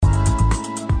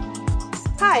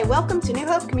Hi, welcome to New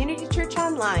Hope Community Church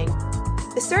Online.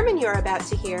 The sermon you're about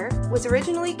to hear was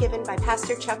originally given by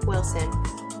Pastor Chuck Wilson.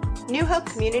 New Hope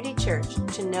Community Church,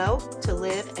 to know, to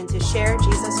live, and to share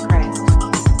Jesus Christ.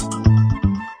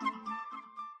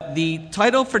 The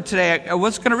title for today, I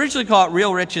was going to originally call it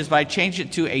Real Riches, but I changed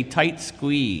it to A Tight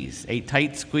Squeeze. A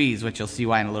Tight Squeeze, which you'll see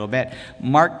why in a little bit.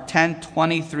 Mark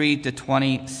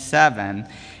 10:23-27.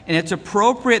 And it's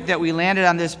appropriate that we landed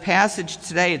on this passage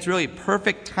today. It's really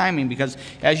perfect timing because,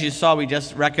 as you saw, we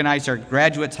just recognized our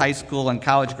graduates, high school and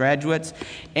college graduates.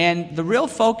 And the real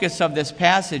focus of this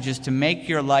passage is to make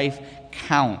your life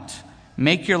count.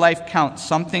 Make your life count,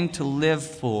 something to live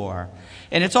for.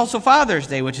 And it's also Father's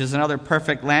Day, which is another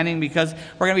perfect landing because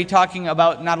we're going to be talking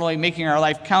about not only making our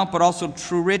life count, but also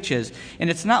true riches. And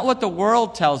it's not what the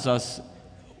world tells us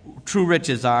true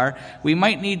riches are. We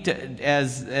might need to,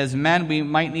 as men, we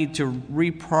might need to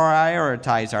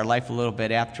reprioritize our life a little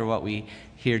bit after what we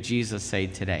hear Jesus say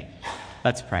today.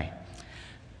 Let's pray.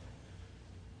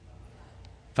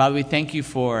 Father, we thank you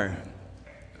for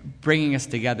bringing us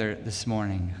together this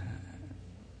morning.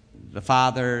 The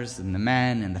fathers and the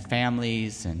men and the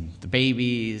families and the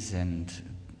babies and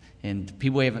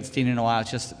people we haven't seen in a while.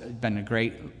 It's just been a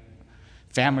great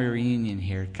family reunion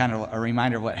here, kind of a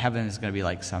reminder of what heaven is going to be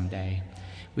like someday.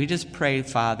 We just pray,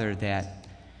 Father, that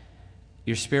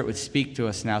your Spirit would speak to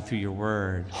us now through your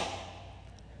word.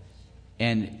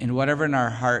 And whatever in our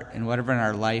heart and whatever in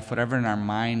our life, whatever in our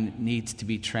mind needs to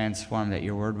be transformed, that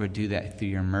your word would do that through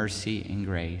your mercy and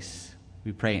grace.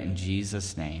 We pray in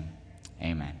Jesus' name.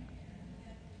 Amen.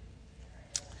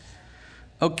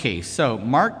 Okay, so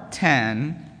Mark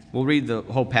 10, we'll read the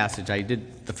whole passage. I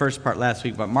did the first part last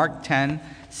week, but Mark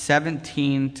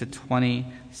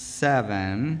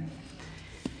 10:17-27.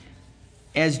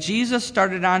 As Jesus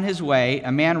started on his way,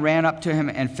 a man ran up to him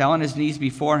and fell on his knees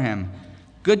before him.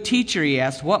 "Good teacher," he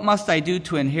asked, "what must I do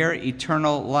to inherit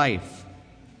eternal life?"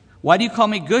 "Why do you call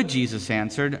me good?" Jesus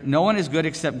answered. "No one is good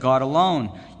except God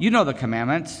alone. You know the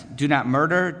commandments. Do not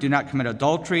murder, do not commit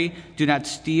adultery, do not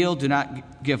steal, do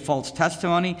not give false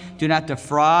testimony, do not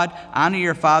defraud, honor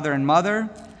your father and mother."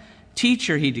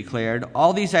 "Teacher," he declared,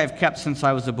 "all these I have kept since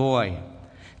I was a boy."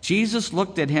 Jesus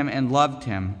looked at him and loved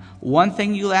him. "One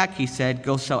thing you lack," he said.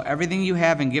 "Go sell everything you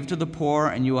have and give to the poor,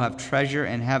 and you will have treasure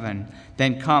in heaven.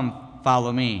 Then come,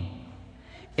 follow me."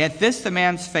 At this the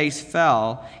man's face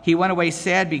fell. He went away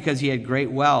sad because he had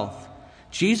great wealth.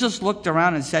 Jesus looked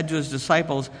around and said to his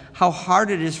disciples, "How hard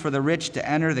it is for the rich to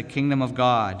enter the kingdom of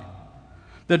God."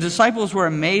 The disciples were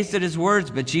amazed at his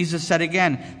words, but Jesus said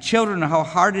again, "Children, how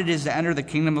hard it is to enter the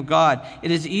kingdom of God. It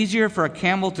is easier for a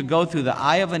camel to go through the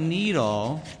eye of a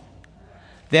needle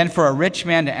than for a rich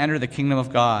man to enter the kingdom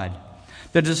of God."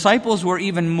 The disciples were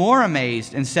even more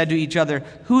amazed and said to each other,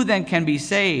 "Who then can be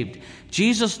saved?"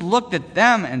 Jesus looked at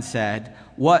them and said,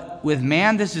 "What with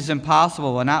man this is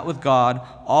impossible, but not with God.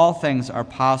 All things are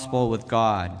possible with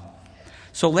God."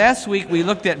 So last week we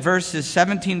looked at verses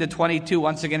 17-22.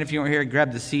 Once again, if you weren't here,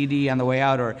 grab the CD on the way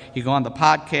out, or you go on the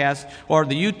podcast or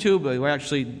the YouTube. We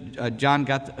actually, John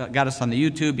got us on the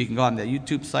YouTube. You can go on the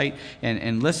YouTube site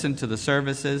and listen to the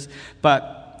services.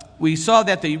 But we saw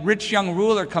that the rich young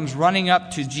ruler comes running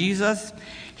up to Jesus.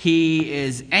 He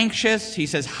is anxious. He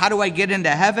says, "How do I get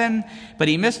into heaven?" But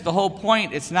he missed the whole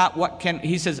point. It's not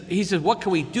he says, "What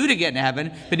can we do to get into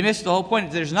heaven?" But he missed the whole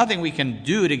point. There's nothing we can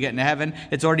do to get into heaven.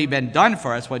 It's already been done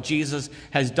for us. What Jesus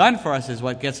has done for us is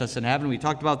what gets us in heaven. We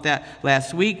talked about that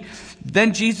last week.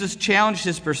 Then Jesus challenged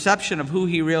his perception of who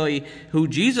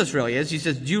Jesus really is. He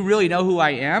says, "Do you really know who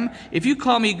I am? If you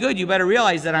call me good, you better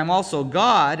realize that I'm also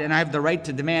God, and I have the right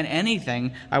to demand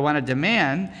anything I want to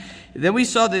demand." Then we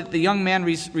saw that the young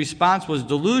man's response was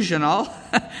delusional.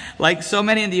 Like so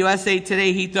many in the USA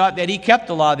today, he thought that he kept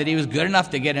the law, that he was good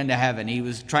enough to get into heaven. He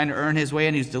was trying to earn his way,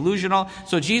 and he's delusional.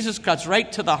 So Jesus cuts right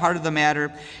to the heart of the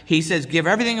matter. He says, "Give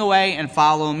everything away and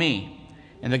follow me."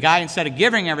 And the guy, instead of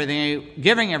giving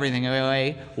everything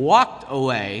away, walked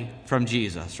away from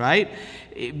Jesus, right?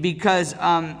 Because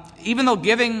even though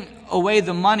giving away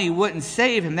the money wouldn't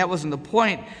save him, that wasn't the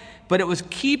point, but it was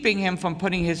keeping him from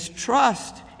putting his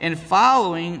trust in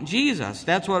following Jesus.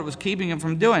 That's what it was keeping him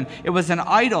from doing. It was an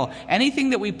idol.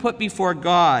 Anything that we put before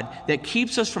God that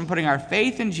keeps us from putting our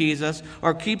faith in Jesus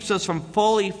or keeps us from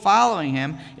fully following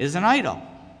him is an idol.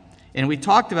 And we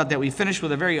talked about that. We finished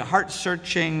with a very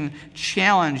heart-searching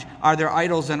challenge. Are there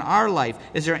idols in our life?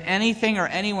 Is there anything or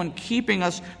anyone keeping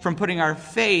us from putting our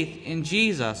faith in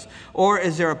Jesus? Or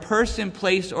is there a person,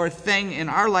 place, or thing in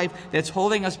our life that's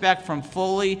holding us back from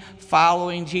fully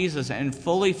following Jesus and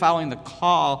fully following the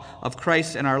call of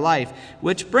Christ in our life?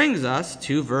 Which brings us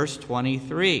to verse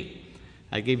 23.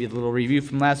 I gave you a little review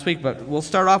from last week, but we'll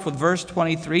start off with verse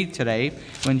 23 today.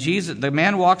 When the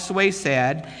man walks away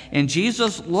sad, and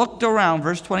Jesus looked around,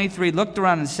 verse 23, looked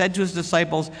around and said to his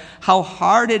disciples, how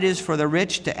hard it is for the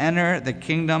rich to enter the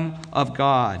kingdom of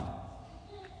God.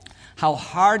 How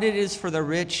hard it is for the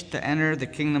rich to enter the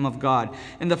kingdom of God.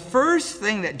 And the first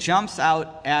thing that jumps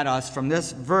out at us from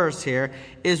this verse here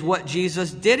is what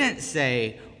Jesus didn't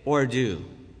say or do.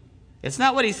 It's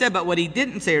not what he said, but what he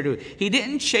didn't say or do. He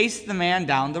didn't chase the man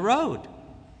down the road.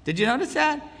 Did you notice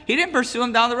that? He didn't pursue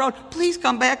him down the road. Please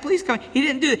come back, please come. He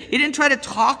didn't do it. He didn't try to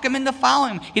talk him into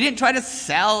following him. He didn't try to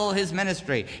sell his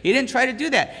ministry. He didn't try to do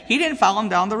that. He didn't follow him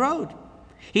down the road.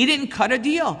 He didn't cut a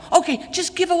deal. Okay,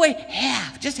 just give away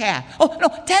half, just half. Oh, no,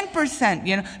 10%.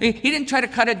 He didn't try to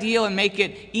cut a deal and make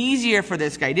it easier for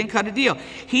this guy. He didn't cut a deal.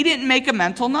 He didn't make a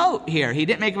mental note here. He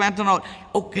didn't make a mental note.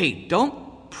 Okay,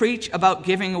 don't preach about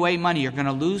giving away money. You're going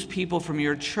to lose people from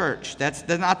your church. That's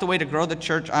not the way to grow the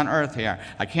church on earth here.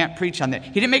 I can't preach on that.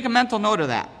 He didn't make a mental note of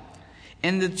that.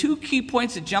 And the two key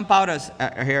points that jump out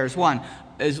here is one,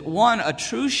 a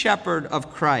true shepherd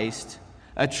of Christ,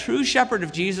 a true shepherd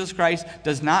of Jesus Christ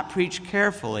does not preach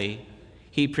carefully.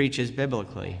 He preaches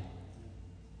biblically.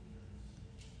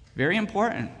 Very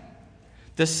important.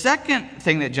 The second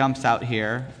thing that jumps out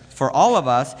here for all of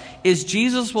us is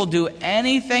Jesus will do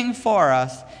anything for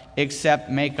us except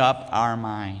make up our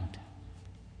mind.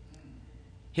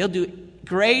 He'll do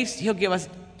grace. He'll give us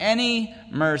any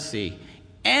mercy,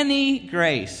 any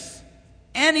grace,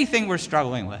 anything we're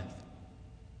struggling with.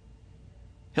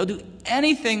 He'll do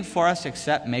anything for us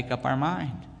except make up our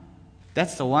mind.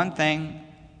 That's the one thing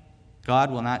God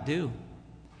will not do.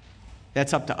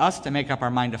 That's up to us to make up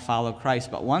our mind to follow Christ.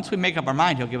 But once we make up our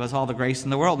mind, He'll give us all the grace in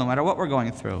the world, no matter what we're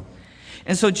going through.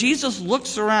 And so Jesus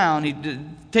looks around.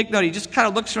 Take note, He just kind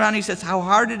of looks around. He says how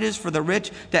hard it is for the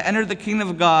rich to enter the kingdom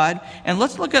of God. And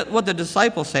let's look at what the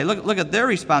disciples say. Look at their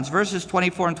response. Verses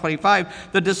 24 and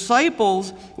 25. The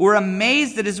disciples were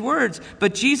amazed at His words.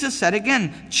 But Jesus said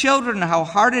again, children, how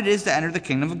hard it is to enter the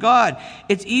kingdom of God.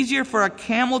 It's easier for a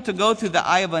camel to go through the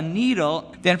eye of a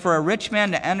needle than for a rich man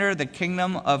to enter the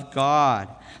kingdom of God.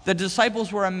 The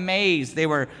disciples were amazed. They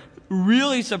were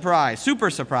really surprised, super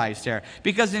surprised here.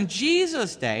 Because in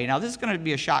Jesus' day, now this is going to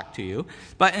be a shock to you,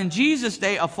 but in Jesus'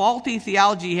 day, a faulty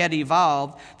theology had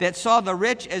evolved that saw the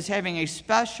rich as having a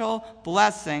special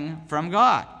blessing from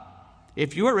God.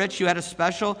 If you were rich, you had a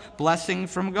special blessing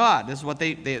from God. This is what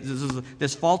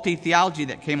this faulty theology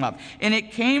that came up. And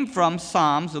it came from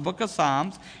Psalms, the book of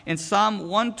Psalms. In Psalm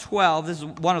 112, this is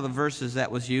one of the verses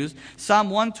that was used. Psalm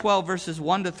 112, verses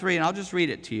 1 to 3, and I'll just read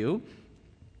it to you.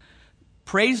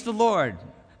 Praise the Lord.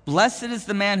 Blessed is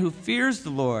the man who fears the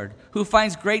Lord, who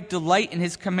finds great delight in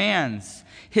His commands.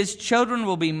 His children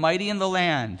will be mighty in the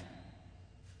land.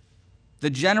 The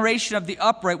generation of the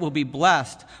upright will be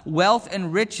blessed. Wealth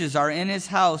and riches are in His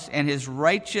house, and His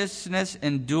righteousness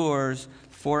endures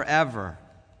forever.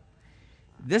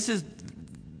 This is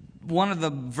one of the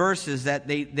verses that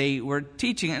they were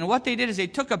teaching. And what they did is they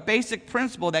took a basic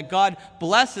principle that God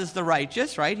blesses the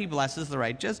righteous, right? He blesses the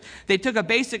righteous. They took a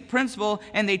basic principle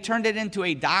and they turned it into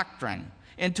a doctrine,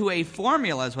 into a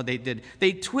formula is what they did.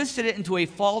 They twisted it into a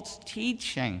false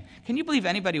teaching. Can you believe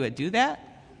anybody would do that?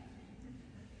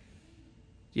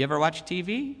 Do you ever watch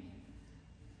TV?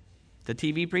 The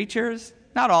TV preachers?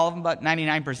 Not all of them, but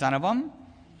 99% of them.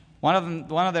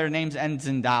 One of their names ends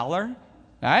in dollar,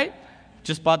 right?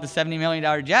 Just bought the $70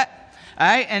 million jet. All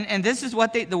right? And this is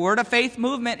what the Word of Faith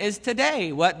movement is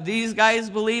today. What these guys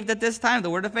believed at this time,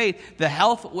 the Word of Faith, the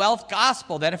health, wealth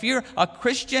gospel, that if you're a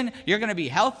Christian, you're going to be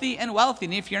healthy and wealthy.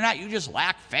 And if you're not, you just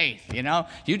lack faith,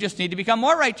 You just need to become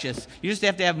more righteous. You just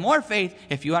have to have more faith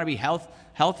if you want to be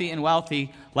healthy and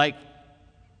wealthy, like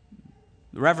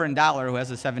the Reverend Dollar who has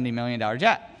a $70 million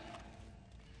jet.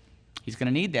 He's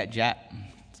going to need that jet.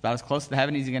 It's about as close to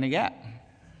heaven as he's going to get.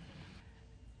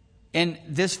 And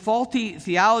this faulty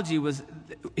theology was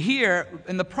here,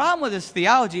 and the problem with this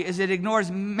theology is it ignores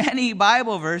many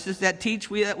Bible verses that teach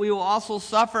that we will also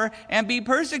suffer and be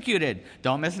persecuted.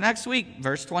 Don't miss next week,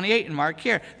 verse 28 in Mark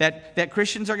here, that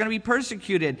Christians are going to be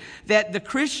persecuted. That the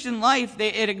Christian life,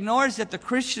 it ignores that the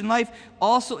Christian life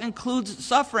also includes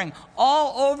suffering.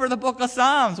 All over the book of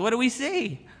Psalms, what do we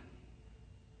see?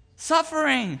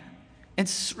 Suffering. And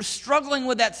struggling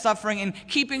with that suffering and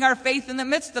keeping our faith in the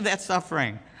midst of that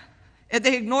suffering. And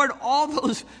they ignored all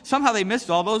those, somehow they missed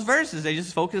all those verses. They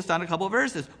just focused on a couple of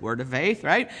verses. Word of faith,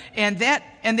 right? And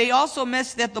they also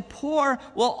missed that the poor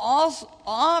will also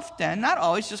often, not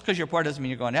always, just because you're poor doesn't mean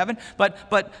you're going to heaven,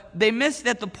 but they missed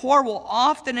that the poor will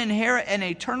often inherit an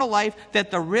eternal life that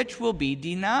the rich will be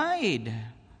denied.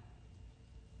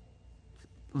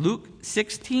 Luke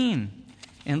 16.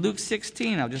 In Luke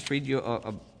 16, I'll just read you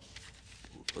a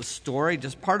story,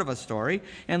 just part of a story.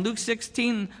 In Luke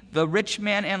 16, the rich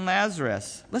man and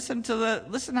Lazarus. Listen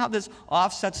how this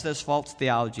offsets this false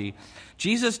theology.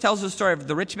 Jesus tells the story of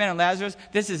the rich man and Lazarus.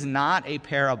 This is not a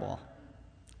parable.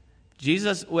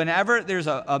 Jesus, whenever there's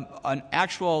an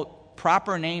actual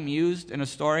proper name used in a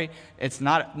story,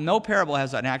 no parable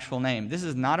has an actual name. This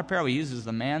is not a parable. He uses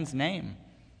the man's name.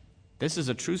 This is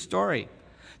a true story.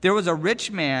 There was a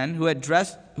rich man who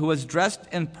was dressed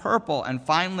in purple and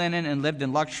fine linen and lived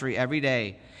in luxury every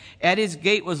day. At his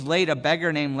gate was laid a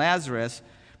beggar named Lazarus,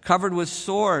 covered with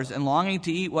sores and longing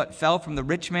to eat what fell from the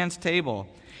rich man's table.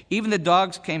 Even the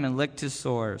dogs came and licked his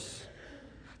sores.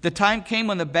 The time came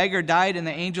when the beggar died, and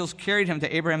the angels carried him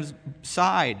to Abraham's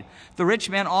side. The rich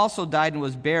man also died and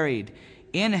was buried.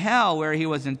 In hell, where he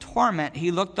was in torment,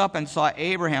 he looked up and saw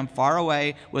Abraham far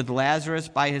away with Lazarus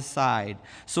by his side.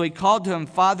 So he called to him,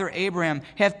 Father Abraham,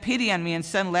 have pity on me and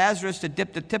send Lazarus to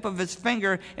dip the tip of his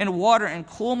finger in water and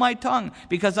cool my tongue,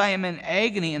 because I am in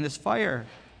agony in this fire.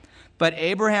 But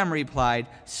Abraham replied,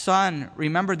 Son,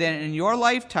 remember that in your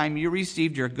lifetime you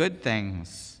received your good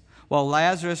things, while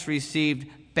Lazarus received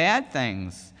bad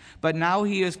things. But now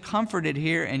he is comforted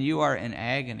here, and you are in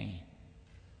agony.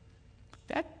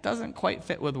 That doesn't quite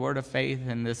fit with word of faith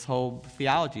and this whole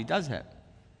theology, does it?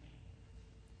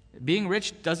 Being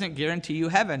rich doesn't guarantee you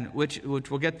heaven, which we'll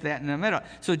get to that in a minute.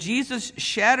 So Jesus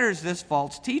shatters this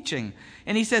false teaching.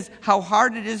 And he says how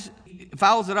hard it is,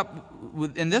 follows it up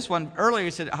in this one. Earlier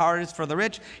he said how hard it is for the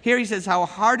rich. Here he says how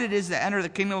hard it is to enter the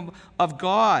kingdom of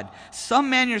God. Some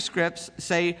manuscripts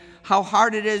say how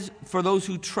hard it is for those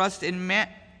who trust in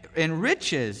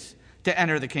riches to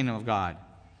enter the kingdom of God.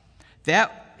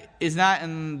 That is not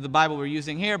in the Bible we're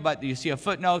using here, but you see a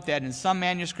footnote that in some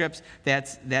manuscripts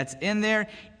that's in there.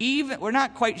 We're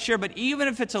not quite sure, but even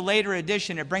if it's a later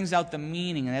edition, it brings out the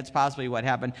meaning, and that's possibly what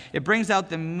happened. It brings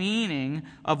out the meaning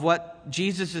of what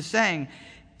Jesus is saying.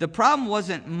 The problem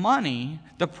wasn't money.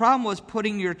 The problem was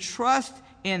putting your trust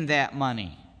in that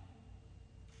money.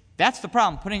 That's the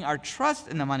problem, putting our trust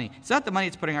in the money. It's not the money,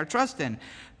 it's putting our trust in.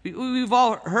 We've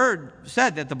all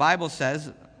said that the Bible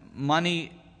says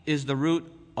money is the root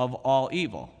of all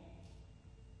evil,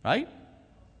 right?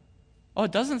 Oh,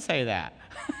 it doesn't say that.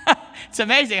 It's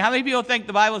amazing. How many people think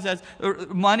the Bible says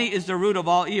money is the root of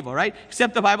all evil, right?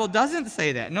 Except the Bible doesn't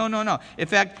say that. No. In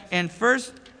fact, in 1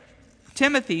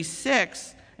 Timothy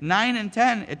 6, 9 and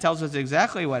 10, it tells us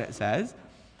exactly what it says.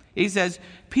 He says,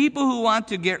 people who want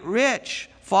to get rich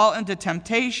fall into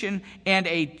temptation and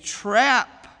a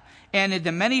trap, and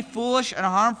into many foolish and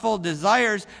harmful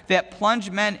desires that plunge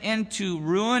men into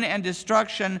ruin and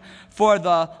destruction. For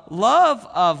the love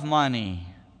of money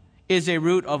is a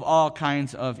root of all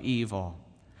kinds of evil.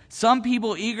 Some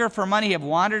people eager for money have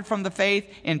wandered from the faith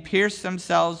and pierced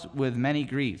themselves with many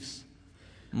griefs.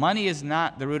 Money is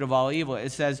not the root of all evil.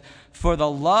 It says, for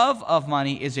the love of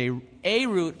money is a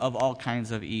root of all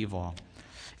kinds of evil.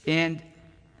 And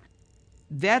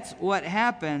that's what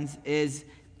happens is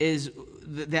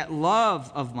that love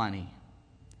of money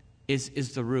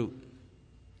is the root.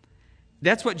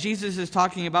 That's what Jesus is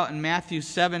talking about in Matthew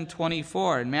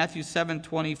 7:24. In Matthew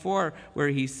 7:24, where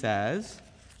he says,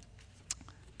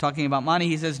 talking about money,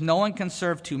 he says, no one can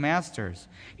serve two masters.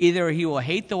 Either he will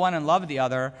hate the one and love the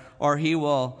other, or he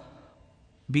will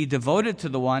be devoted to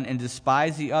the one and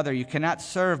despise the other. You cannot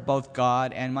serve both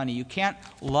God and money. You can't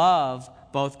love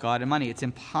both God and money. It's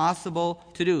impossible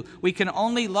to do. We can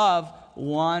only love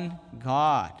one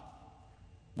God.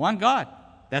 One God.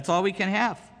 That's all we can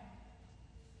have.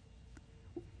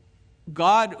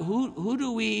 God,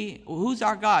 who's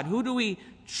our God? Who do we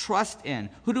trust in?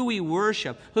 Who do we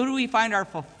worship? Who do we find our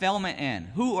fulfillment in?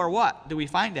 Who or what do we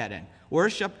find that in?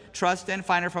 Worship, trust in,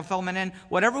 find our fulfillment in.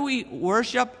 Whatever we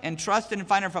worship and trust in and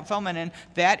find our fulfillment in,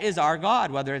 that is our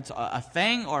God, whether it's a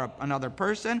thing or another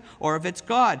person, or if it's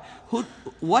God.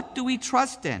 What do we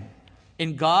trust in?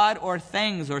 In God or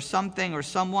things or something or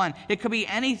someone. It could be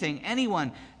anything,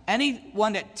 anyone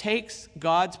that takes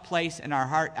God's place in our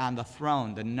heart on the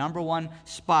throne, the number one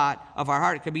spot of our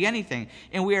heart. It could be anything.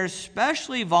 And we are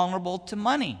especially vulnerable to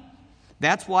money.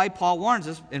 That's why Paul warns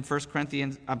us in 1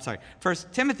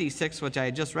 Timothy 6, which I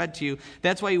had just read to you.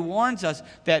 That's why he warns us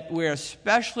that we're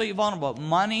especially vulnerable.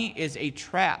 Money is a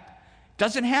trap.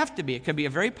 Doesn't have to be. It could be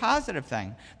a very positive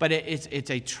thing. But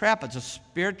it's a trap. It's a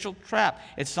spiritual trap.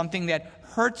 It's something that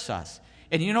hurts us.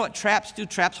 And you know what traps do?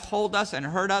 Traps hold us and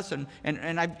hurt us.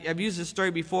 And I've used this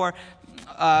story before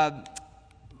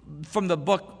from the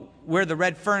book Where the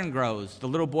Red Fern Grows. The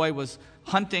little boy was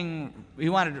hunting. He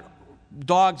wanted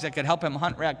dogs that could help him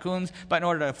hunt raccoons, but in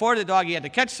order to afford the dog, he had to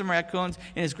catch some raccoons,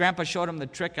 and his grandpa showed him the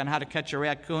trick on how to catch a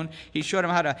raccoon. He showed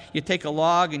him you take a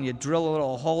log and you drill a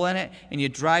little hole in it, and you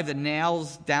drive the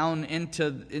nails down into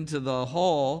the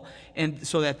hole, and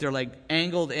so that they're like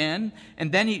angled in,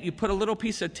 and then you put a little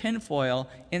piece of tinfoil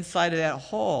inside of that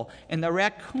hole, and the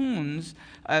raccoons,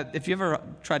 if you ever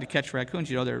tried to catch raccoons,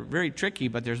 you know they're very tricky,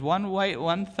 but there's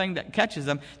one thing that catches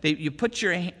them. They put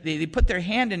their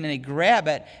hand in and they grab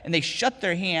it, and they shut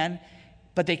their hand,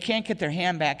 but they can't get their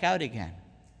hand back out again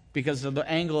because of the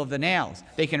angle of the nails.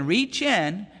 They can reach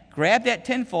in, grab that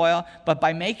tinfoil, but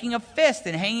by making a fist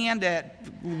and hanging on that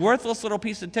worthless little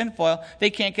piece of tinfoil,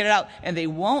 they can't get it out, and they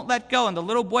won't let go. And the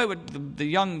little boy the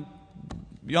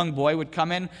young boy would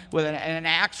come in with an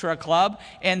axe or a club,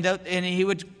 and he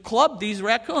would club these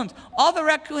raccoons. All the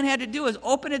raccoon had to do was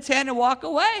open its hand and walk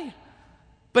away.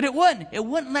 But it wouldn't. It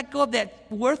wouldn't let go of that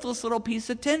worthless little piece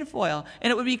of tinfoil,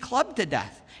 and it would be clubbed to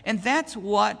death. And that's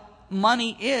what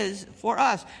money is for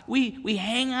us. We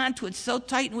hang on to it so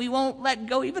tight, and we won't let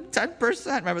go even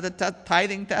 10%. Remember the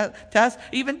tithing test?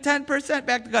 Even 10%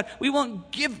 back to God. We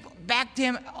won't give back to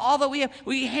Him all that we have.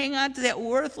 We hang on to that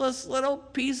worthless little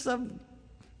piece of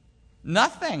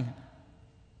nothing.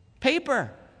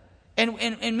 Paper.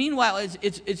 And meanwhile,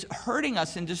 it's hurting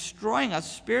us and destroying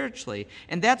us spiritually.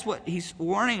 And that's what he's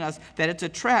warning us, that it's a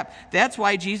trap. That's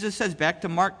why Jesus says, back to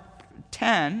Mark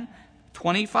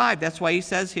 10:25, that's why he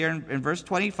says here in verse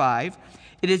 25,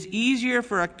 it is easier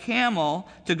for a camel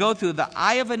to go through the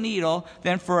eye of a needle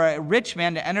than for a rich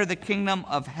man to enter the kingdom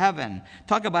of heaven.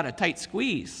 Talk about a tight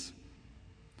squeeze.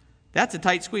 That's a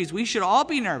tight squeeze. We should all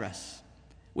be nervous.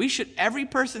 Every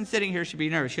person sitting here should be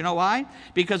nervous. You know why?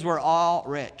 Because we're all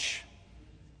rich.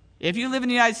 If you live in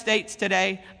the United States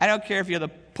today, I don't care if you're the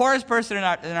poorest person in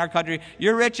our country,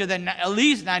 you're richer than at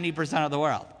least 90% of the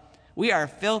world. We are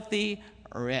filthy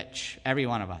rich, every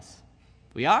one of us.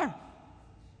 We are.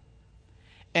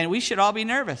 And we should all be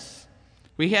nervous.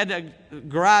 We had a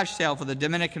garage sale for the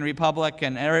Dominican Republic,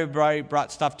 and everybody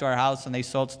brought stuff to our house, and they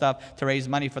sold stuff to raise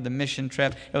money for the mission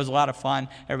trip. It was a lot of fun.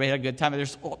 Everybody had a good time.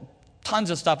 There's tons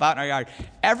of stuff out in our yard.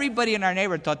 Everybody in our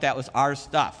neighborhood thought that was our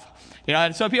stuff. You know,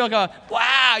 and so people go,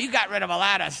 wow, you got rid of a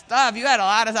lot of stuff. You had a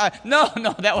lot of stuff. No,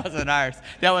 that wasn't ours.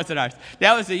 That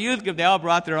was the youth group. They all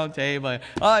brought their own table.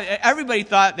 Everybody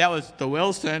thought that was the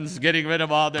Wilsons getting rid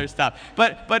of all their stuff.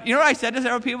 But you know what I said to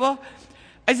several people?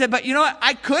 I said, but you know what?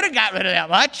 I could have got rid of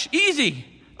that much. Easy.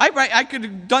 I could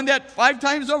have done that 5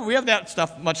 times over. We have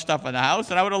much stuff in the house,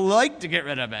 and I would have liked to get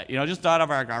rid of it, just out of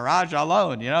our garage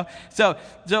alone,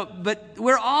 but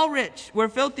we're all rich. We're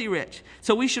filthy rich.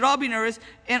 So we should all be nervous,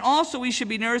 and also we should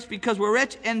be nervous because we're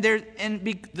rich,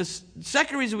 the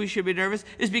second reason we should be nervous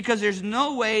is because there's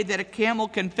no way that a camel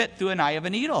can fit through an eye of a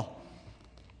needle.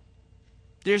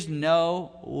 There's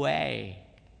no way.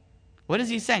 What is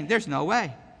he saying? There's no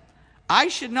way. I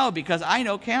should know because I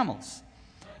know camels.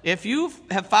 If you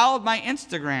have followed my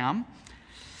Instagram,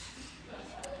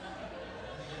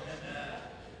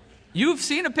 you've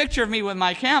seen a picture of me with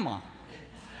my camel.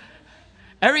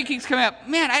 Everybody keeps coming up,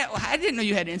 man, I didn't know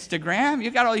you had Instagram.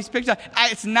 You got all these pictures.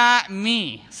 It's not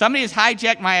me. Somebody has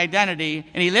hijacked my identity,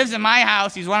 and he lives in my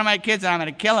house. He's one of my kids, and I'm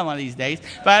going to kill him one of these days.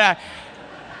 But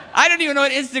I don't even know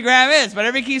what Instagram is, but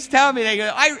everybody keeps telling me, they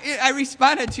go, I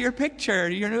responded to your picture,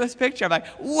 your newest picture. I'm like,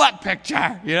 what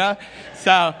picture?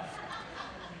 So...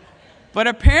 But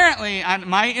apparently on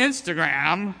my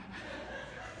Instagram,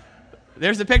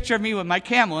 there's a picture of me with my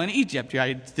camel in Egypt.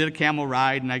 I did a camel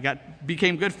ride, and I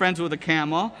became good friends with a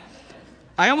camel.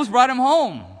 I almost brought him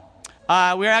home.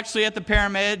 We were actually at the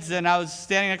pyramids, and I was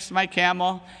standing next to my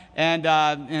camel, and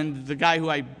the guy who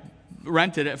I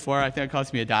rented it for, I think it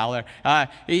cost me $1.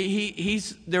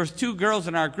 There was 2 girls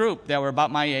in our group that were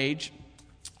about my age.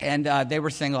 And they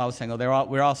were single, I was single. We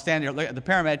were all standing there at the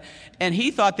pyramid, and he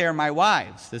thought they were my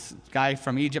wives. This guy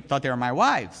from Egypt thought they were my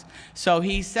wives. So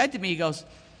he said to me,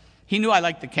 he knew I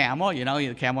liked the camel,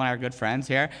 the camel and I are good friends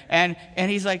here. And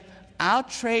he's like, I'll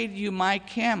trade you my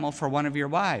camel for one of your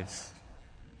wives.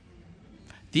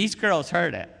 These girls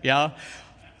heard it,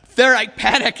 They're like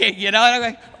panicking, and I'm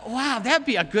like, wow, that'd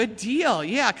be a good deal.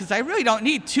 Yeah, because I really don't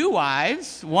need 2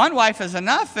 wives. 1 wife is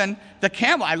enough, and the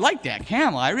camel, I like that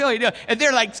camel, I really do. And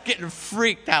they're like getting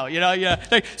freaked out,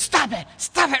 like, stop it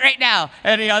right now.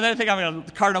 And they think I'm going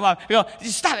to cart them off. They go,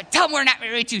 stop it, tell them we're not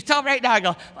married to you, tell them right now. I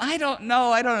go, I don't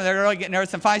know. They're really getting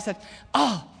nervous. And finally I said,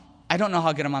 I don't know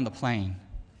how to get them on the plane.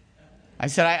 I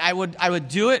said, I would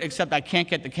do it, except I can't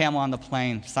get the camel on the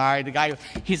plane. Sorry. The guy,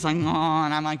 he's like, oh,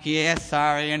 and I'm like, yeah,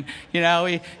 sorry. And,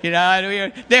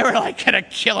 they were like going to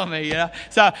kill me,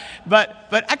 So, but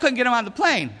I couldn't get him on the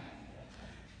plane.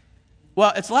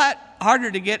 Well, it's a lot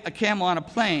harder to get a camel on a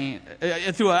plane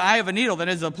through an eye of a needle than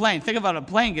it is a plane. Think about a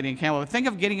plane getting a camel. Think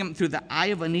of getting him through the eye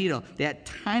of a needle. That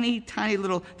tiny, tiny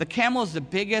little... The camel is the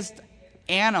biggest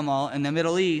animal in the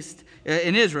Middle East,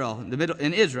 in Israel,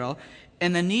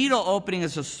 and the needle opening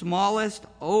is the smallest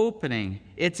opening.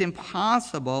 It's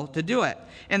impossible to do it.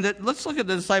 And let's look at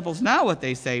the disciples now, what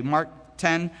they say. Mark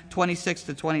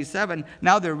 10:26-27.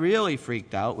 Now they're really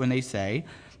freaked out when they say,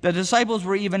 the disciples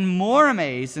were even more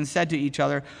amazed and said to each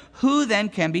other, who then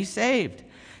can be saved?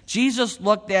 Jesus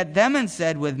looked at them and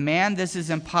said, with man this is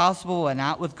impossible, and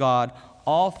not with God.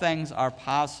 All things are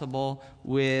possible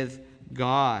with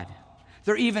God.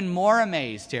 They're even more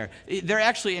amazed here. They're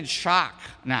actually in shock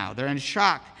now. They're in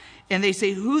shock. And they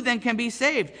say, who then can be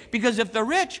saved? Because if the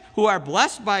rich, who are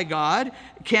blessed by God,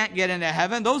 can't get into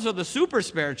heaven, those are the super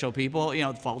spiritual people,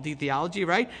 faulty theology,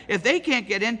 right? If they can't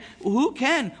get in, who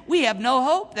can? We have no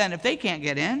hope then if they can't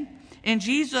get in. And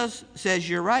Jesus says,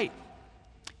 you're right.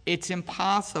 It's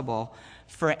impossible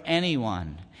for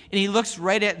anyone. And he looks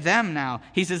right at them now.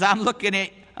 He says, I'm looking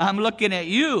at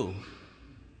you.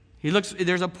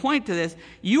 There's a point to this.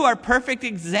 You are perfect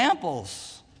examples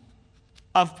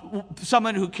of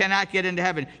someone who cannot get into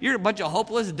heaven. You're a bunch of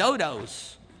hopeless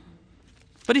dodos.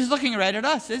 But he's looking right at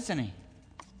us, isn't he?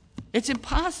 It's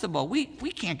impossible. We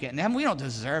can't get into heaven. We don't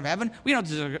deserve heaven. We don't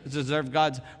deserve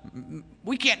God's...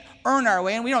 We can't earn our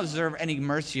way, and we don't deserve any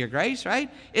mercy or grace, right?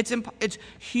 It's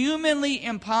humanly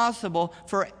impossible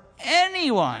for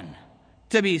anyone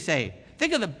to be saved.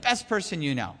 Think of the best person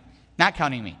you know. Not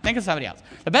counting me. Think of somebody else.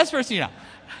 The best person you know.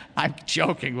 I'm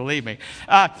joking, believe me.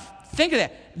 Think of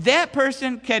that. That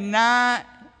person cannot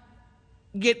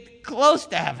get close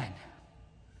to heaven.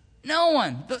 No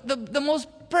one. The most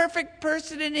perfect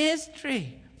person in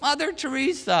history. Mother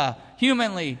Teresa,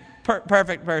 humanly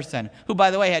perfect person, who,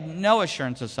 by the way, had no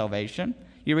assurance of salvation.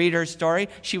 You read her story.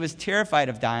 She was terrified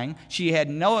of dying. She had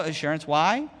no assurance.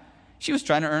 Why? She was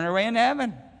trying to earn her way into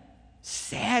heaven.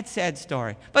 Sad, sad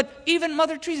story. But even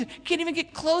Mother Teresa can't even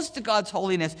get close to God's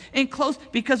holiness. And close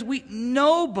because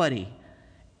nobody.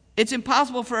 It's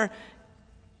impossible for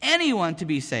anyone to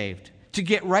be saved, to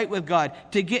get right with God,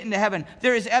 to get into heaven.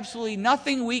 There is absolutely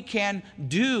nothing we can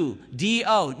do.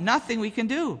 D-O. Nothing we can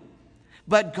do.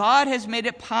 But God has made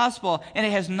it possible, and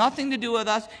it has nothing to do with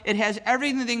us. It has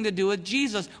everything to do with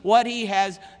Jesus, what he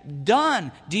has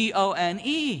done.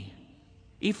 D-O-N-E.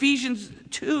 Ephesians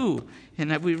 2.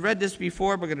 And we've read this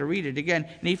before, but we're going to read it again.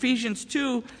 In Ephesians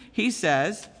 2, he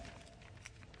says...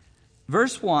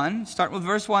 Verse 1, start with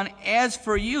verse 1. As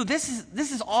for you, this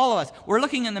is all of us. We're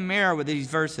looking in the mirror with these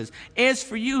verses. As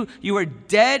for you, you are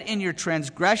dead in your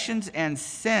transgressions and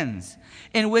sins,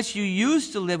 in which you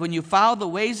used to live when you followed the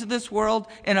ways of this world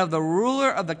and of the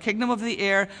ruler of the kingdom of the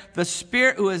air, the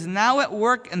spirit who is now at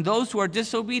work in those who are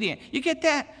disobedient. You get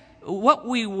that? What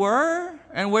we were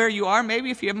and where you are, maybe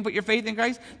if you haven't put your faith in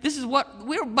Christ,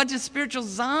 we're a bunch of spiritual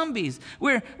zombies.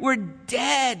 We're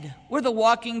dead. We're the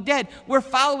walking dead. We're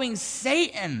following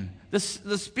Satan, the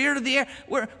spirit of the air.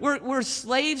 We're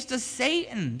slaves to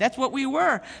Satan. That's what we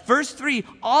were. Verse 3,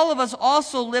 all of us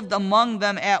also lived among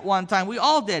them at one time. We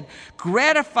all did,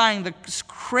 gratifying the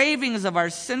cravings of our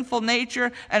sinful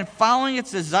nature and following its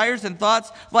desires and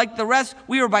thoughts. Like the rest,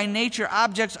 we were by nature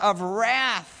objects of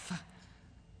wrath.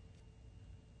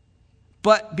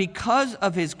 But because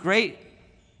of his great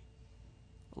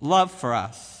love for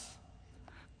us,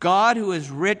 God, who is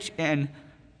rich in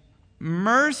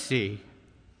mercy,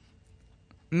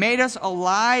 made us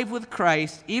alive with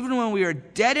Christ, even when we were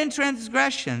dead in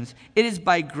transgressions. It is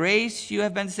by grace you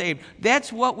have been saved.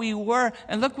 That's what we were.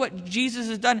 And look what Jesus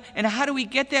has done. And how do we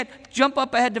get that? Jump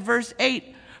up ahead to verse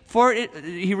 8.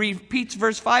 He repeats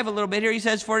verse 5 a little bit here. He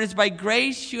says, for it is by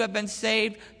grace you have been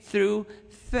saved through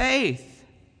faith.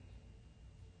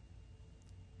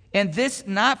 And this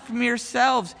not from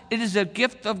yourselves. It is a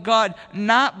gift of God,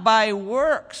 not by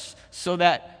works, so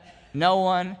that no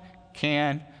one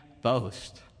can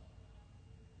boast.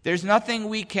 There's nothing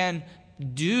we can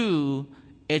do.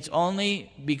 It's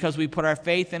only because we put our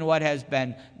faith in what has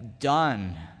been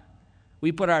done.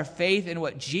 We put our faith in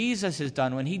what Jesus has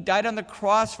done. When he died on the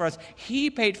cross for us, he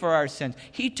paid for our sins.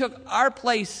 He took our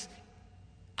place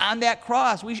on that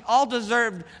cross. We all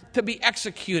deserved to be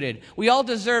executed. We all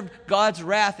deserved God's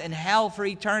wrath and hell for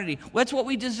eternity. That's what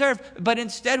we deserve. But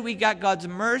instead we got God's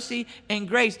mercy and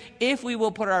grace if we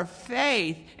will put our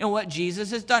faith in what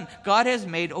Jesus has done. God has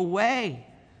made a way.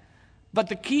 But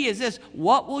the key is this: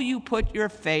 what will you put your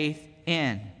faith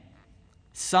in?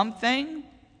 Something,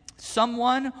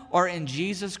 someone, or in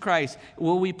Jesus Christ?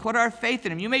 Will we put our faith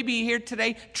in him? You may be here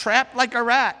today trapped like a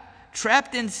rat,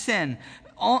 trapped in sin,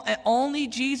 Only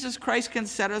Jesus Christ can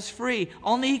set us free.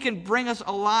 Only He can bring us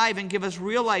alive and give us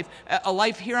real life, a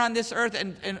life here on this earth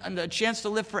and a chance to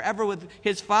live forever with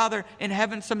His Father in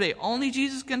heaven someday. Only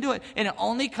Jesus can do it. And it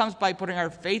only comes by putting our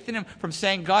faith in Him, from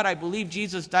saying, God, I believe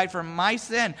Jesus died for my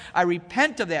sin. I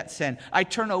repent of that sin. I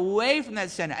turn away from that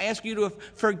sin. I ask you to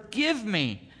forgive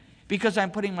me because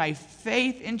I'm putting my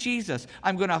faith in Jesus.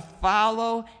 I'm going to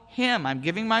follow Him. I'm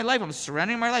giving my life. I'm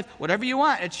surrendering my life. Whatever you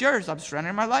want, it's yours. I'm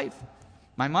surrendering my life.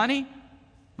 My money,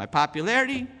 my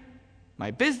popularity,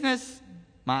 my business,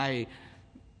 my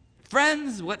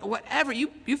friends, whatever.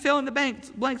 You fill in the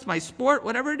blanks, my sport,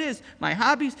 whatever it is, my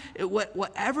hobbies,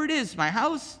 whatever it is, my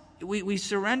house, we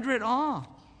surrender it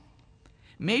all.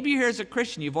 Maybe you're here as a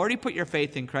Christian. You've already put your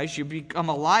faith in Christ. You've become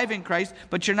alive in Christ,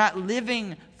 but you're not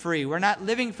living free. We're not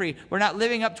living free. We're not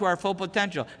living up to our full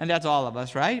potential. And that's all of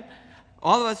us, right?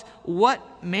 All of us.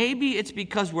 Maybe it's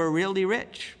because we're really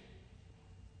rich.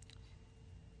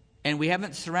 And we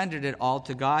haven't surrendered it all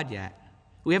to God yet.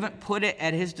 We haven't put it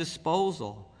at His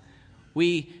disposal.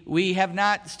 We have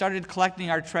not started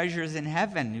collecting our treasures in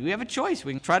heaven. We have a choice.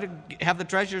 We can try to have the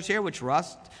treasures here, which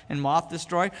rust and moth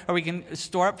destroy, or we can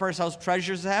store up for ourselves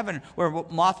treasures in heaven, where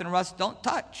moth and rust don't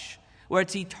touch, where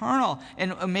it's eternal.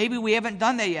 And maybe we haven't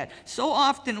done that yet. So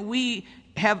often we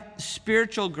have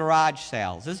spiritual garage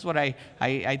sales. This is what I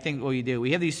think we do.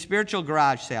 We have these spiritual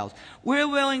garage sales. We're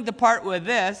willing to part with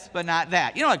this, but not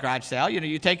that. You know, a garage sale.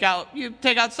 You take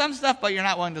out some stuff, but you're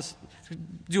not willing to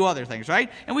do other things, right?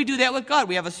 And we do that with God.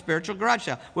 We have a spiritual garage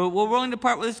sale. We're willing to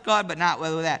part with this God, but not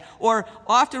with that. Or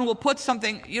often we'll put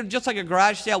something, just like a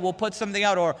garage sale, we'll put something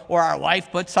out, or our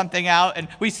wife puts something out, and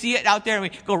we see it out there, and we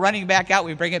go running back out.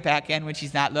 We bring it back in when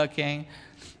she's not looking,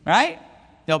 right?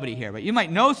 Nobody here, but you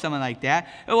might know someone like that.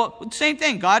 Well, same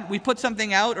thing. We put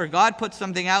something out, or God puts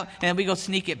something out, and then we go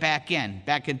sneak it back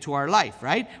into our life,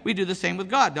 right? We do the same with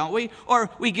God, don't we?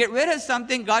 Or we get rid of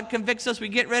something. God convicts us. We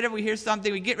get rid of it. We hear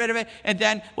something. We get rid of it. And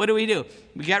then what do? We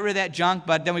get rid of that junk,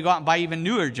 but then we go out and buy even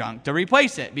newer junk to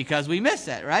replace it because we miss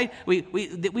it, right? We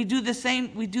do the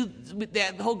same. We do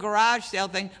that whole garage sale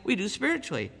thing. We do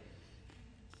spiritually.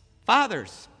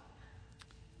 Fathers,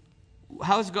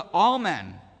 all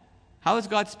men, how is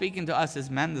God speaking to us as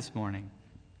men this morning?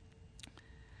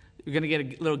 You're going to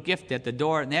get a little gift at the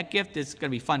door, and that gift is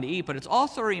going to be fun to eat, but it's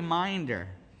also a reminder.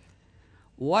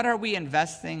 What are we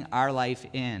investing our life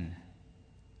in?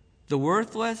 The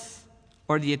worthless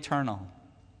or the eternal?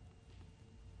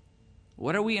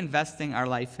 What are we investing our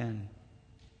life in?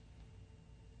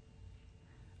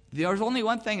 There's only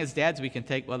one thing as dads we can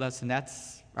take with us, and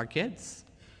that's our kids.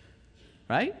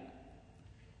 Right?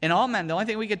 And all men, the only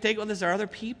thing we can take with us are other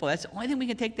people. That's the only thing we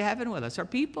can take to heaven with us, are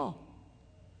people.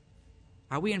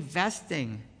 Are we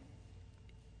investing?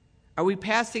 Are we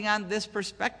passing on this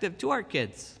perspective to our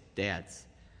kids, dads?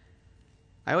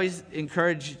 I always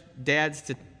encourage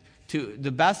dads to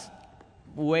the best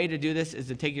way to do this is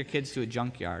to take your kids to a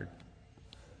junkyard.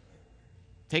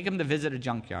 Take them to visit a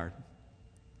junkyard.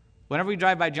 Whenever we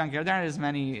drive by a junkyard, there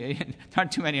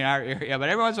aren't too many in our area, but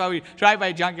every once in a while we drive by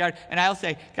a junkyard, and I'll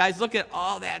say, guys, look at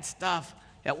all that stuff.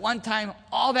 At one time,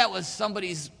 all that was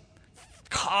somebody's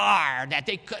car that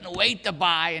they couldn't wait to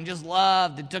buy and just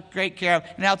loved and took great care of,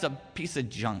 and now it's a piece of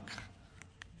junk.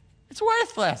 It's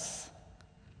worthless.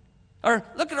 Or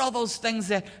look at all those things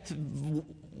that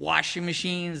washing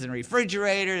machines and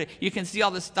refrigerator. You can see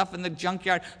all this stuff in the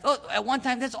junkyard. At one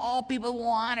time, that's all people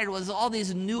wanted was all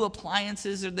these new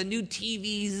appliances or the new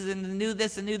TVs and the new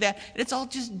this and new that. And it's all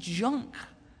just junk.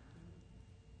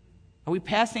 Are we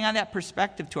passing on that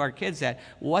perspective to our kids that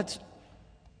what's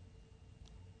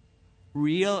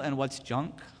real and what's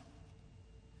junk?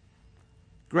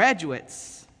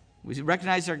 Graduates. We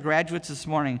recognize our graduates this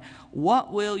morning.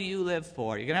 What will you live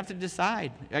for? You're going to have to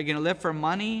decide. Are you going to live for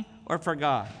money or for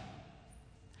God?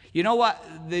 You know what?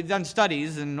 They've done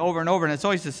studies and over, and it's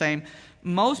always the same.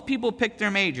 Most people pick their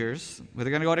majors.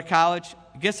 Whether they're going to go to college,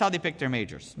 guess how they pick their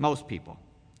majors? Most people.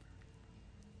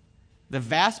 The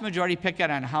vast majority pick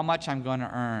it on how much I'm going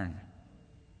to earn.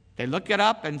 They look it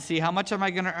up and see how much am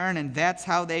I going to earn, and that's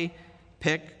how they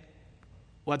pick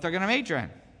what they're going to major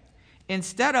in.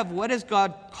 Instead of what has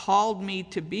God called me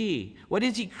to be? What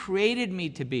has He created me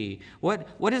to be?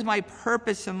 What is my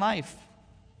purpose in life?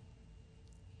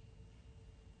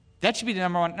 That should be the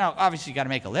number one. Now, obviously, you got to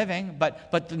make a living,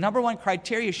 but the number one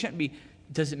criteria shouldn't be,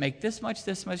 does it make this much?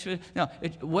 No,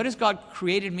 what has God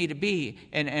created me to be?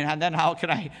 And then how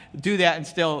can I do that and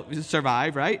still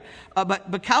survive, right?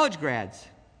 But college grads,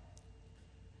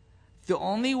 the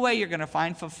only way you're going to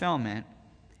find fulfillment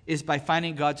is by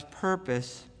finding God's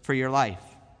purpose for your life.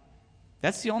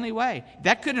 That's the only way.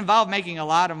 That could involve making a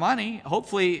lot of money.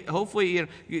 Hopefully,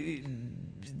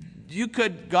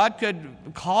 God could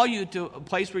call you to a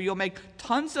place where you'll make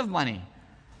tons of money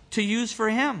to use for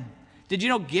Him. Did you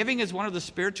know giving is one of the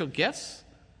spiritual gifts?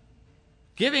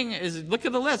 Giving is, look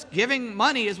at the list. Giving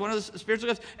money is one of the spiritual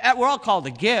gifts. We're all called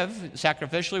to give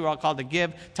sacrificially. We're all called to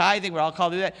give tithing. We're all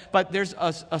called to do that. But there's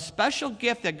a special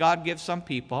gift that God gives some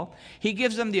people. He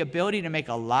gives them the ability to make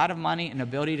a lot of money and the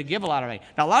ability to give a lot of money.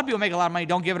 Now, a lot of people make a lot of money,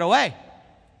 don't give it away.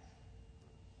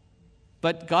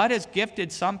 But God has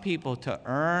gifted some people to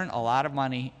earn a lot of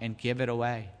money and give it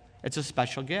away. It's a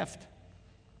special gift.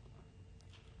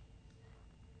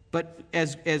 But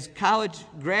as college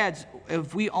grads,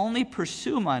 if we only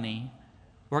pursue money,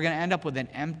 we're going to end up with an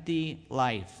empty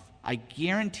life. I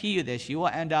guarantee you this. You will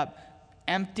end up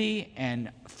empty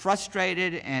and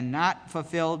frustrated and not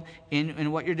fulfilled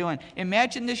in what you're doing.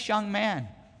 Imagine this young man,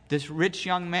 this rich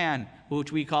young man,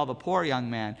 which we call the poor young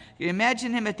man.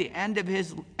 Imagine him at the end of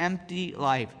his empty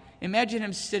life. Imagine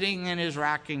him sitting in his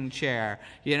rocking chair,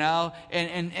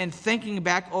 and thinking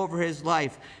back over his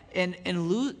life and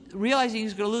realizing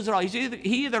he's going to lose it all.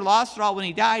 He either lost it all when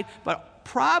he died, but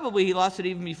probably he lost it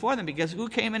even before then, because who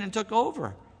came in and took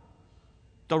over?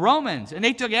 The Romans, and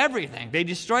they took everything. They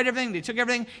destroyed everything. They took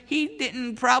everything. He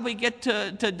didn't probably get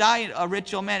to die a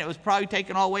rich old man. It was probably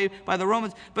taken all away by the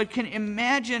Romans. But can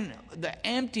imagine the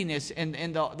emptiness and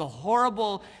the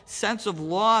horrible sense of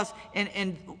loss.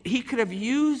 And he could have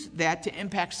used that to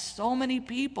impact so many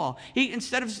people.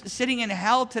 Instead of sitting in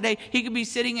hell today, he could be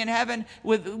sitting in heaven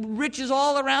with riches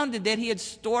all around it that he had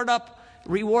stored up,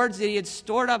 rewards that he had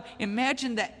stored up.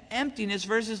 Imagine the emptiness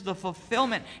versus the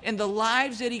fulfillment and the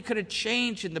lives that he could have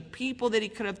changed and the people that he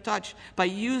could have touched by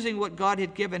using what God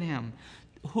had given him.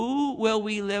 Who will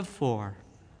we live for?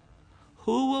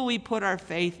 Who will we put our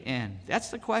faith in?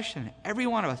 That's the question. Every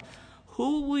one of us.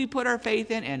 Who will we put our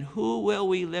faith in, and who will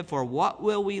we live for? What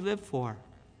will we live for?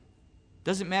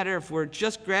 Doesn't matter if we're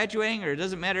just graduating, or it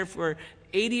doesn't matter if we're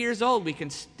 80 years old. We can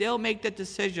still make that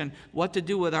decision what to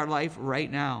do with our life right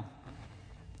now.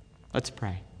 Let's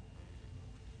pray.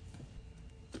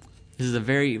 This is a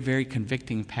very, very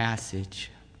convicting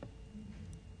passage.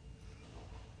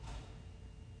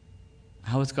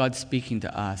 How is God speaking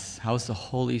to us? How is the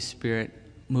Holy Spirit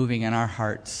moving in our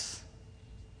hearts?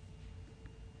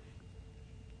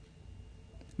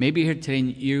 Maybe here today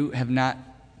you have not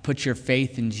put your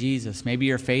faith in Jesus. Maybe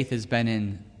your faith has been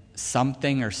in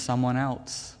something or someone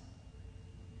else.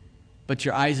 But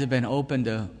your eyes have been opened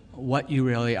to what you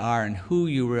really are and who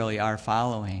you really are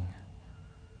following.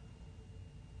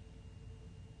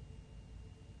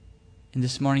 And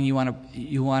this morning you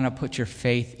want to put your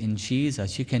faith in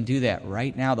Jesus. You can do that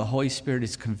right now. The Holy Spirit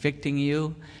is convicting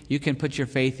you. You can put your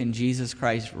faith in Jesus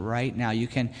Christ right now. You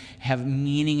can have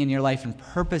meaning in your life and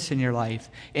purpose in your life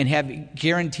and have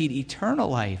guaranteed eternal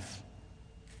life.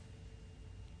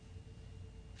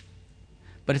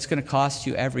 But it's going to cost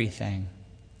you everything.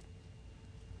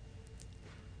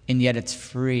 And yet it's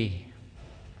free.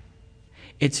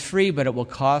 It's free, but it will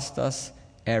cost us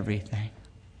everything.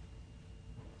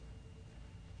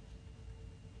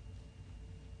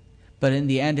 But in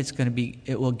the end,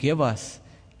 it will give us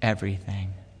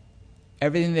everything.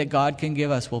 Everything that God can give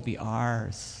us will be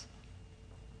ours.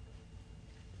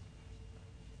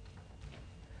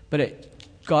 But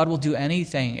God will do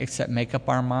anything except make up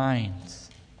our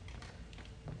minds.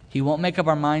 He won't make up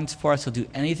our minds for us. He'll do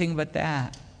anything but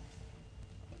that.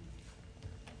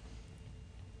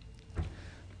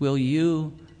 Will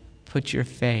you put your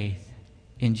faith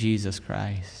in Jesus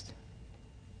Christ?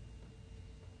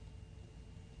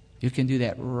 You can do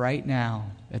that right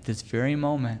now, at this very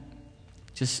moment.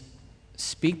 Just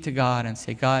speak to God and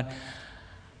say, God,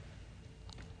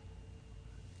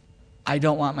 I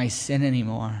don't want my sin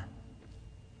anymore.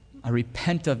 I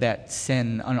repent of that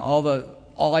sin and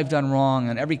all I've done wrong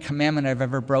and every commandment I've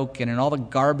ever broken and all the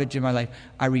garbage in my life.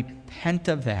 I repent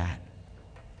of that.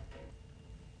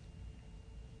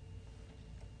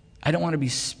 I don't want to be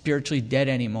spiritually dead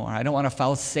anymore. I don't want to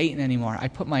follow Satan anymore. I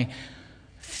put my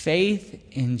faith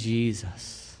in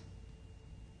Jesus.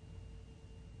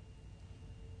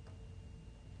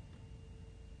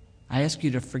 I ask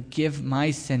you to forgive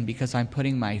my sin because I'm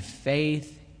putting my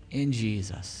faith in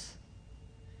Jesus.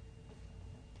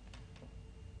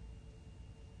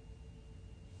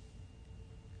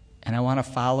 And I want to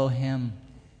follow him.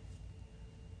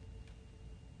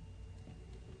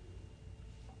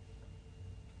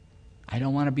 I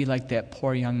don't want to be like that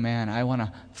poor young man. I want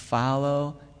to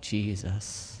follow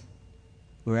Jesus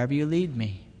wherever you lead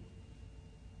me.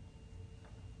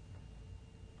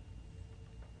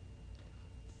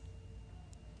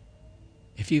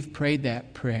 If you've prayed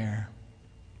that prayer,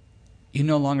 you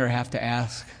no longer have to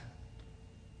ask,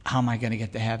 how am I going to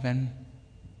get to heaven?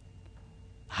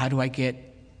 How do I get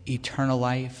eternal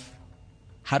life?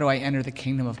 How do I enter the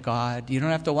kingdom of God? You don't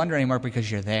have to wonder anymore because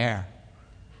you're there.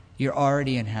 You're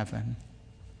already in heaven.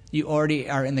 You already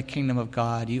are in the kingdom of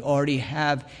God. You already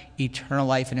have eternal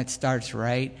life, and it starts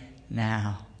right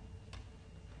now.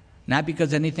 Not because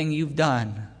of anything you've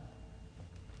done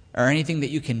or anything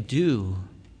that you can do,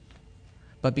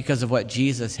 but because of what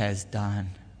Jesus has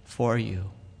done for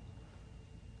you.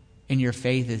 And your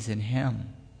faith is in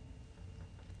him.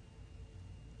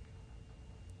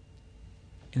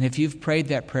 And if you've prayed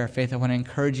that prayer of faith, I want to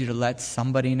encourage you to let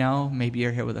somebody know. Maybe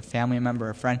you're here with a family member or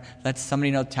a friend. Let somebody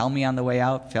know. Tell me on the way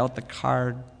out. Fill out the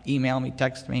card. Email me.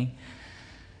 Text me.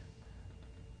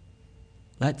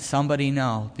 Let somebody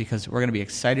know, because we're going to be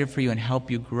excited for you and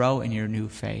help you grow in your new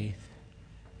faith.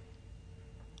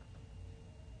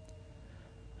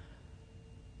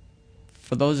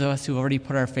 For those of us who already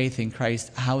put our faith in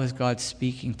Christ, how is God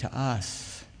speaking to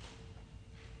us?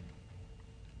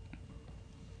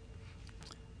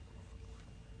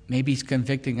 Maybe he's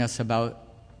convicting us about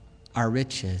our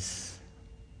riches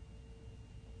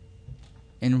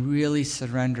and really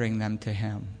surrendering them to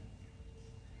him.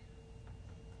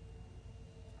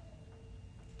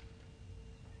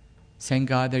 Saying,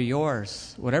 God, they're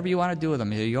yours. Whatever you want to do with them,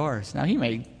 they're yours. Now, he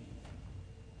may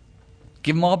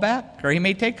give them all back, or he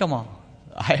may take them all.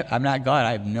 I'm not God.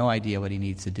 I have no idea what he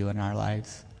needs to do in our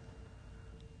lives.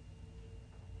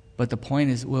 But the point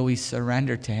is, will we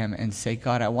surrender to him and say,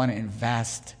 God, I want to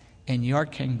invest in your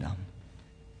kingdom?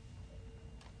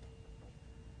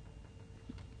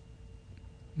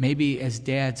 Maybe as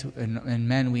dads and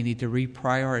men, we need to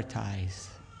reprioritize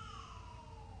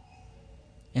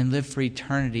and live for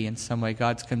eternity in some way.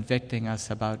 God's convicting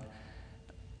us about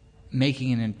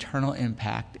making an eternal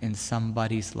impact in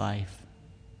somebody's life.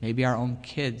 Maybe our own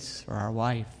kids or our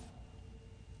wife.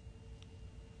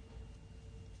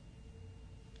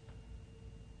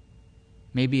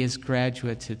 Maybe as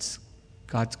graduates, it's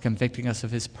God's convicting us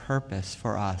of his purpose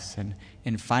for us, and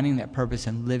in finding that purpose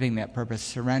and living that purpose,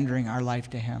 surrendering our life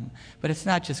to him. But it's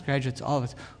not just graduates, all of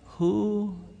us.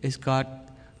 Who is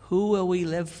God? Who will we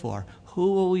live for?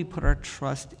 Who will we put our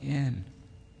trust in?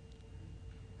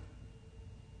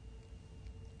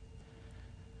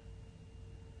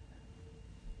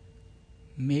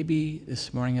 Maybe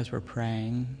this morning as we're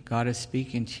praying, God is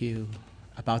speaking to you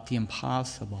about the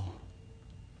impossible.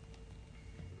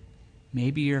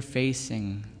 Maybe you're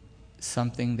facing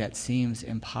something that seems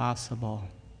impossible.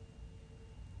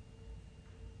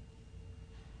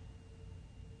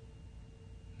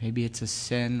 Maybe it's a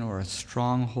sin or a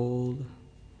stronghold.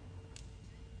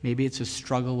 Maybe it's a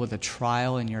struggle with a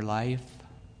trial in your life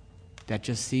that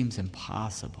just seems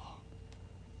impossible.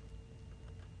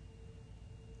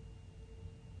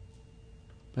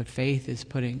 But faith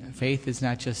is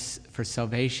not just for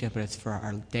salvation, but it's for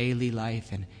our daily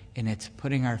life, and it's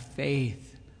putting our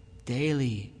faith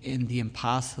daily in the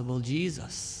impossible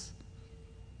Jesus.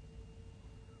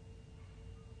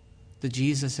 The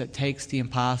Jesus that takes the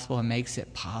impossible and makes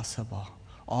it possible.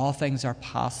 All things are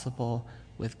possible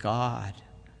with God.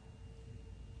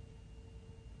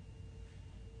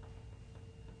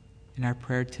 And our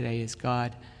prayer today is,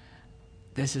 God,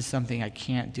 this is something I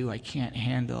can't do, I can't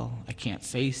handle, I can't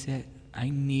face it. I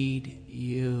need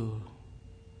you.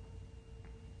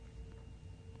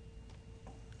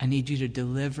 I need you to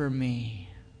deliver me.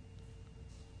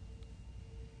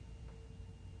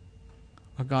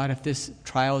 Oh God, if this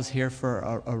trial is here for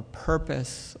a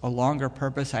purpose, a longer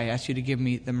purpose, I ask you to give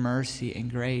me the mercy and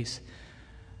grace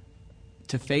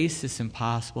to face this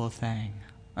impossible thing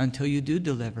until you do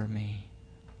deliver me.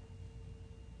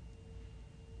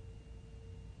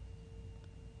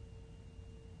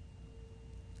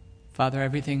 Father,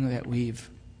 everything that we've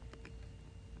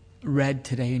read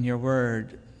today in your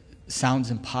word sounds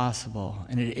impossible,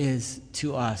 and it is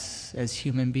to us as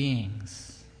human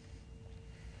beings.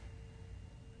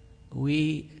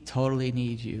 We totally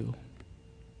need you.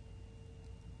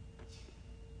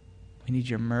 We need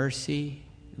your mercy.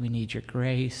 We need your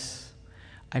grace.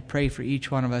 I pray for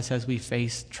each one of us as we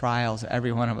face trials.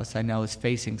 Every one of us I know is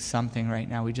facing something right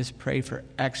now. We just pray for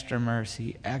extra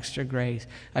mercy, extra grace.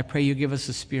 I pray you give us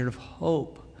a spirit of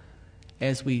hope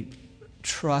as we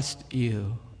trust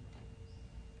you.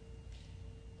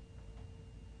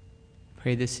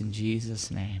 Pray this in Jesus'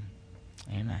 name.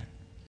 Amen.